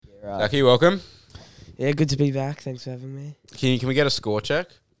Right. Jackie, welcome. Yeah, good to be back. Thanks for having me. Can we get a score check?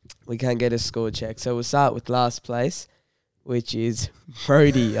 We can't get a score check, so we'll start with last place, which is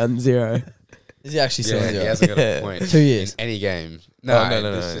Brody on 0. Is he actually still He hasn't got a point 2 years. in any game. No.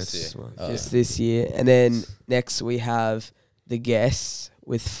 This year. Just this year. And then next we have the guests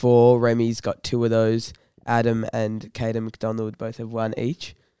with 4. Remy's got 2 of those. Adam and Caden McDonald both have 1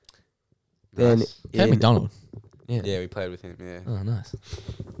 each. Then Nice. Kate McDonald. Yeah, we played with him. Yeah. Oh, nice.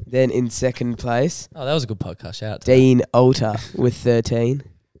 Then in second place, Oh, that was a good podcast. Shout out to Dean Alter with 13.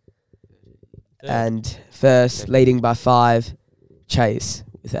 And first, leading by 5, Chase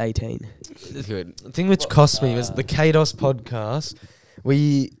with 18. It's good. The thing which cost me was the Kados podcast.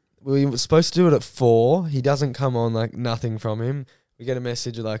 We were supposed to do it at 4. He doesn't come on, like nothing from him. We get a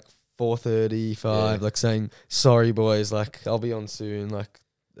message at like 4:35, like saying, "Sorry boys, like I'll be on soon. Like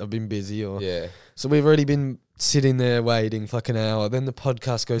I've been busy." Or so we've already been sitting there waiting for like an hour. Then the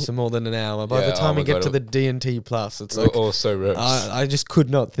podcast goes to more than an hour. By the time we get to the Dnt Plus, it's like also rips. I just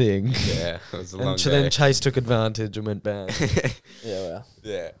could not think. Yeah, it was a long And day. then Chase took advantage and went bad. Yeah, well.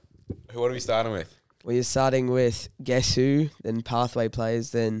 Yeah. What are we starting with? We're starting with Guess Who, then Pathway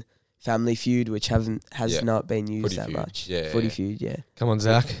Players, then Family Feud, which has not been used Footy that Feud. much. Yeah, Footy yeah. Feud, yeah. Come on,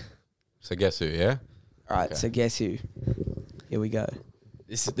 Zach. So guess who? Yeah. All right, Okay. so Guess Who. Here we go.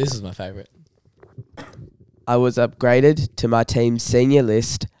 This is my favourite. I was upgraded to my team's senior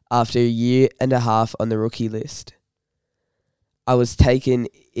list after a year and a half on the rookie list. I was taken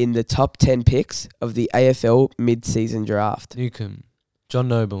in the top 10 picks of the AFL mid-season draft. Newcomb. John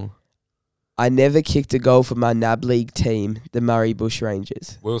Noble. I never kicked a goal for my NAB League team, the Murray Bush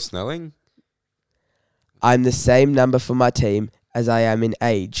Rangers. Will Snelling. I'm the same number for my team as I am in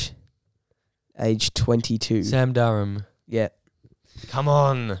age. Age 22. Sam Durham. Yeah. Come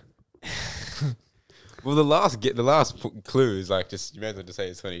on. Well, the last clue is like just you may as well just say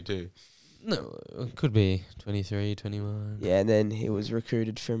it's 22. No, it could be 23, 21. Yeah, and then he was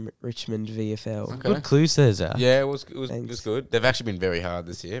recruited from Richmond VFL. Okay. Good clues there, Zach. Yeah, it was Thanks. good. They've actually been very hard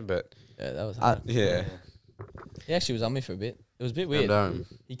this year, but Yeah, that was Uh, hard. yeah. He actually was on me for a bit. It was a bit And, weird.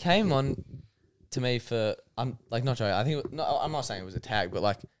 He came on to me for I'm like not joking. I think I'm not saying it was a tag, but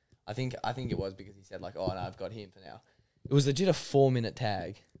like I think it was because he said like, oh no, I've got him for now. It was legit a 4-minute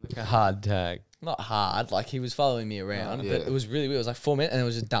tag. Like a hard tag. Not hard, like he was following me around, Yeah. but it was really weird. It was like 4 minutes and it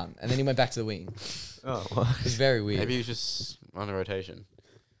was just done. And then he went back to the wing. Oh, It was very weird. Maybe he was just on a rotation.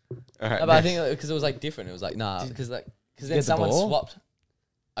 All right, No, but I think because it was like different. It was like nah, because then get the someone ball? swapped.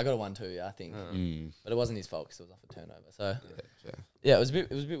 I got a 1-2, I think, Mm. but it wasn't his fault because it was off a turnover. So Yeah. yeah, it was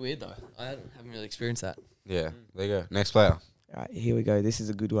a bit weird though. I haven't really experienced that. Yeah, there you go. Next player. All right, here we go. This is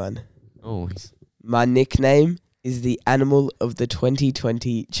a good one. Oh, he's My nickname is the animal of the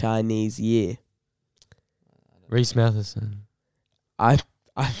 2020 Chinese year. Reese Matheson. I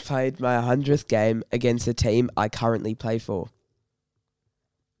played my 100th game against the team I currently play for.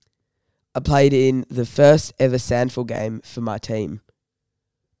 I played in the first ever Sandford game for my team.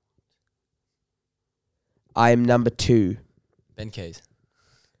 I am number 2. Ben Keys.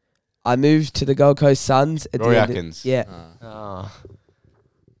 I moved to the Gold Coast Suns at Roy the end. Atkins. Yeah, Oh,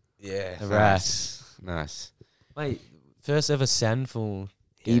 Yeah. the Nice. Nice. wait. First ever Sandful.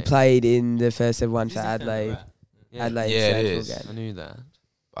 he game. played in the first ever one for Adelaide. Yeah. Adelaide Yeah, it Sandford is. game. I knew that.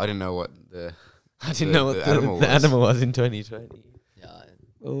 I didn't know what the. I didn't The- know what the the animal the was. animal was in 2020. Yeah,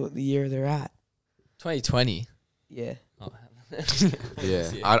 Well, the year of the rat. 2020. Yeah, Oh.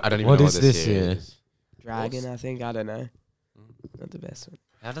 Yeah. I don't even What know is what this year year? is. dragon. I think I don't know. Not the best one.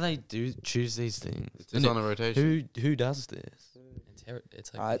 How do they choose these things? It's just on a rotation. Who does this?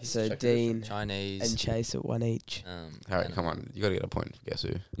 It's like Alright, he's so checked Dean Chinese. and Chase at 1 each. Harry, come on. You got to get a point. Guess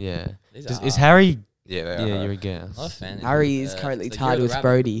who? Yeah. These Is are Harry? Yeah, they Yeah, are. you're a hard. guess. I'm not a fan. of Harry it. is currently the tied Year of with the Rabbit.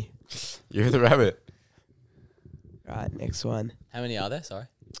 Brody. You're the rabbit. Right, next one. How many are there? Sorry.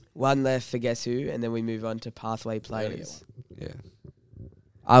 One left for Guess Who, and then we move on to Pathway gotta get players. Yeah.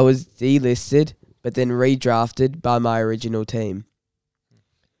 I was delisted, but then redrafted by my original team.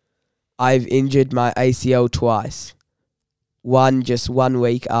 I've injured my ACL twice. One just 1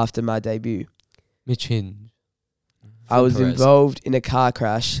 week after my debut. Mitch Hinge. I was Perez. involved in a car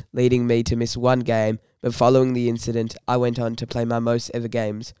crash, leading me to miss 1 game, but following the incident, I went on to play my most ever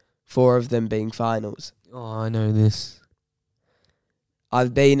games, 4 of them being finals. Oh, I know this.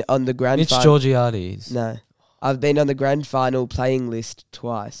 I've been on the grand Mitch final. Georgiades. No. I've been on the grand final playing list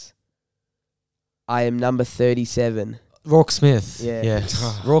twice. I am number 37. Rock Smith. Yeah. Yes.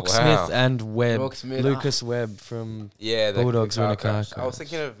 Oh, Rock wow. Smith and Webb. Rock Smith. Lucas Webb from. Yeah, the Bulldogs car win a car crash. I was crash.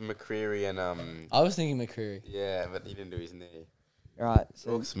 thinking of McCreary and I was thinking McCreary. Yeah, but he didn't do his knee. Right. So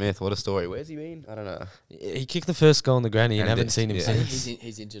Brooke Smith, what a story. Where's he been? I don't know. He kicked the first goal in the granny and And haven't did- seen him yeah. since.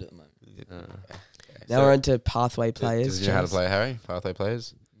 He's injured at the moment. now we're on to pathway players. Does you know how to Chase. play, Harry? Pathway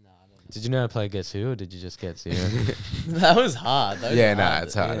players? No, I don't know. Did you know how to play Guess Who, or did you just get zero? That was hard. Those Yeah, were nah, hard.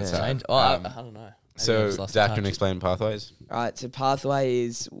 it's hard. It's Yeah. hard. Oh, I don't know. Maybe I So just lost Zach touch. can explain pathways. Right. So pathway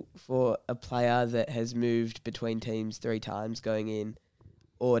is for a player that has moved between teams 3 times, going in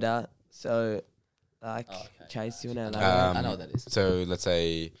order. So, like, Oh, okay. Chase, do you want to Um, elaborate? I know what that is. So let's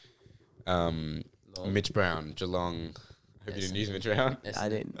say Mitch Brown, Geelong. I hope you didn't use Mitch Brown. I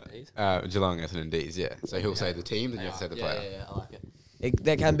didn't. Geelong, S&Ds, yeah. So he'll say the team, then you have to say the player. Yeah, I like it.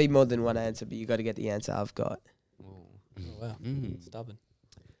 There can be more than one answer, but you got to get the answer I've got. Oh, wow. Mm. Stubborn.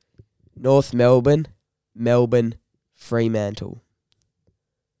 North Melbourne, Melbourne, Fremantle.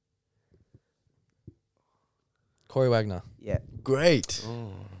 Corey Wagner. Yeah. Great.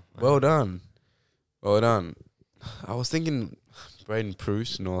 Well done. Well done. I was thinking Braden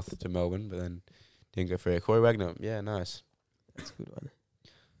Pruce, north to Melbourne, but then didn't go for it. Corey Wagner, yeah, nice. That's a good one.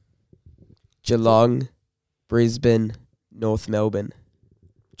 Geelong, Brisbane, North Melbourne.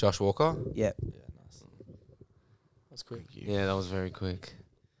 Josh Walker. Yeah. Yeah, nice. That's quick. Thank you. Yeah, that was very quick.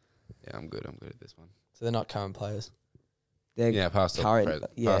 Yeah, I'm good. I'm good at this one. So they're not current players. They're Yeah, past or current,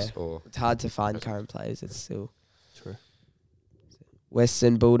 present. yeah. Past or It's hard to find current players. It's still True.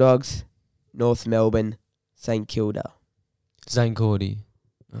 Western Bulldogs, North Melbourne, St Kilda. Zane Cordy.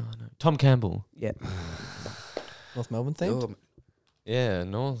 Oh, no. Tom Campbell. Yeah. North Melbourne themed? Oh, Yeah,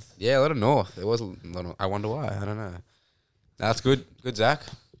 North. yeah, a lot of north. There was a lot of, I wonder why. I don't know. That's good. Good, Zach.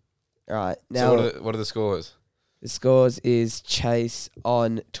 All right. Now So what are the scores? the scores is Chase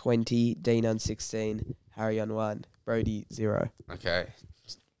on 20, Dean on 16, Harry on 1, Brody 0. Okay.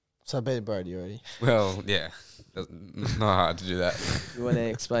 So I beat Brody already. Well, yeah. Not hard to do that. You want to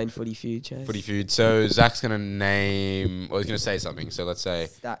explain Footy Feud, Chase? Footy feud. So Zach's gonna name, or he's gonna say something. So let's say,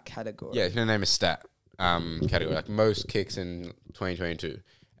 That category. yeah, he's gonna name a stat category, like most kicks in 2022,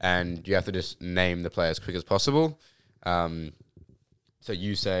 and you have to just name the player as quick as possible. So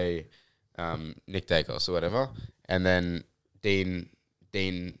you say Nick Dacos or whatever, and then Dean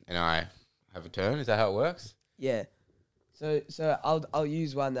and I have a turn. Is that how it works? Yeah. So I'll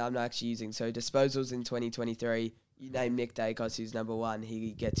use one that I'm not actually using. So disposals in 2023, you name Nick Dacos, who's number 1,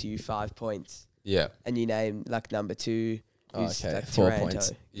 he gets you 5 points. Yeah. And you name like number 2, who's Okay, like 4 Taranto, points.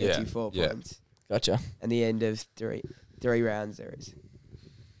 gets Yeah, you 4 yeah. points. Gotcha. And the end of three rounds there is.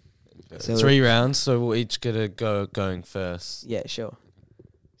 So 3 rounds, so we'll each get a go going first. yeah, sure.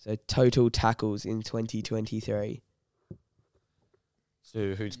 So total tackles in 2023.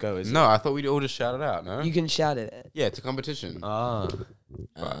 So whose go is No, I thought we'd all just shout it out. No. You can shout it. Yeah, it's a competition. it? Ah.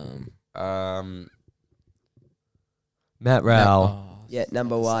 Matt Rowell. Yeah,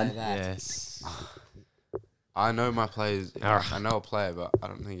 number 1. Yes. I know my players. I know a player, but I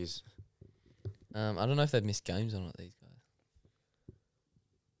don't think he's. I don't know if they've missed games or not, these guys.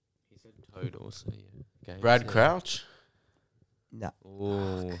 He said total, so yeah. Games, Brad yeah. Crouch. No.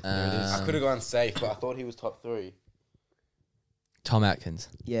 Oh, there it is. I could have gone safe, but I thought he was top 3. Tom Atkins.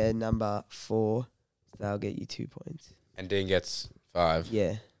 Yeah, number 4. So that'll get you 2 points. And Dean gets 5.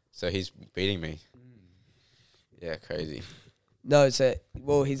 Yeah. So he's beating me. Yeah, crazy. No, so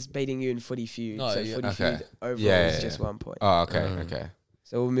he's beating you in Footy Feud. No, so yeah. Footy Okay. Feud overall Yeah, is yeah, just yeah. 1 point. Oh, okay, Mm. okay.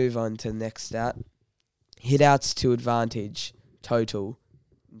 So we'll move on to the next stat. Hitouts to advantage total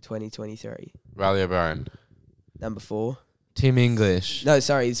in 2023. Riley O'Brien. Number 4. Tim English. No,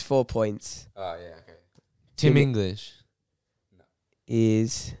 sorry, he's 4 points. Oh, yeah, okay. Tim Tim- English.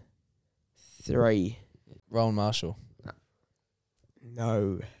 Is 3. Rowan Marshall.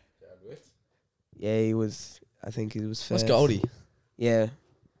 No. Yeah, he was. I think he was What's first. Goldie? Yeah,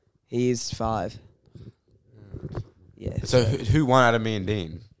 he is 5. Yeah. So who won out of me and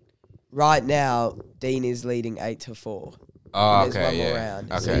Dean? Right now, Dean is leading 8-4. Oh, And there's okay, one more yeah.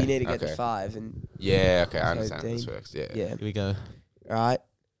 round. Okay, So you need to get okay. to 5, and Yeah, okay, I So understand how this Dean- works. Yeah. yeah. Here we go. Right.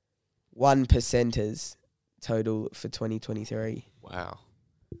 1 percenters total for 2023. Wow.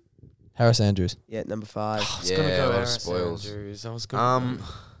 Harris Andrews. Yeah, number 5. I was Yeah, gonna a go lot of Harris spoils. Andrews. I was gonna go-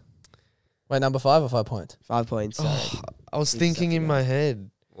 Wait, number 5 or 5 points? 5 points. Sorry. Oh, I was Keep thinking in sucking my up.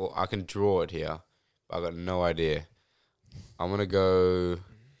 head. Well, I can draw it here, but I got no idea. I'm gonna go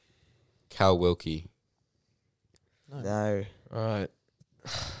Cal Wilkie. No. All right.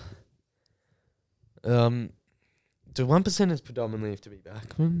 Do 1%ers predominantly have to be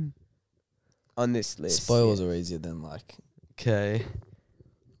backman? On this list. Spoils yeah. are easier than like. Okay.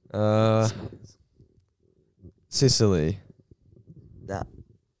 smothers. Sicily. Nah.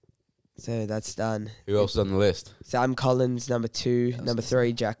 So that's done. Who else is on the list? Sam Collins, number 2. Yeah, I was Number gonna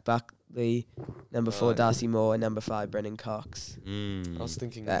 3, Jack Lee, number 4 Oh, Darcy Moore, and number 5 Brendan Cox. Mm. I was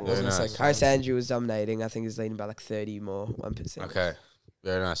thinking That- more. Very nice. Harris Andrew was dominating. I think he's leading by like 30 more, 1%. Okay,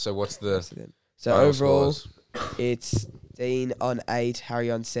 very nice. So what's the So final overall, scores? it's Dean on 8, Harry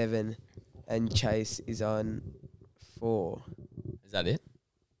on 7, and Chase is on 4. Is that it?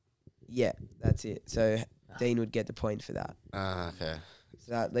 Yeah, that's it. So Dean would get the point for that. Okay.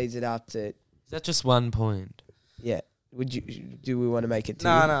 So that leads it up to, Is that just 1 point? yeah. Do we want to make it 2?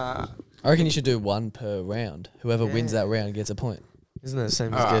 No. I reckon you should do 1 per round. Whoever wins Yeah. that round gets a point. Isn't that the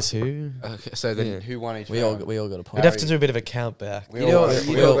same as Alright. Guess Who? Okay, so then Yeah. who won each We all round? got a We'd point. have to do a bit of a count back. We You all know- got- you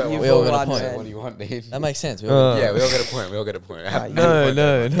we know- all got you've one all point. got So one. what do you want, Dean? That makes sense. We all Yeah, we all get a point. We all get a point. Right, No,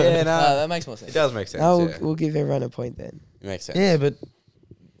 no. Yeah, that makes more sense. It does make sense. No, Yeah. we'll give everyone a point then. It makes sense. Yeah, but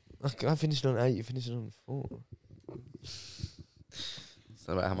I finished on 8. You finished on 4. It's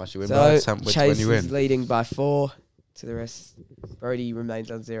not about how much you win, but it's So which Chase when you is win. leading by 4 to the rest. Brody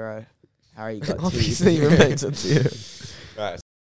remains on 0. Harry got 2. Obviously, remains on 0. Right.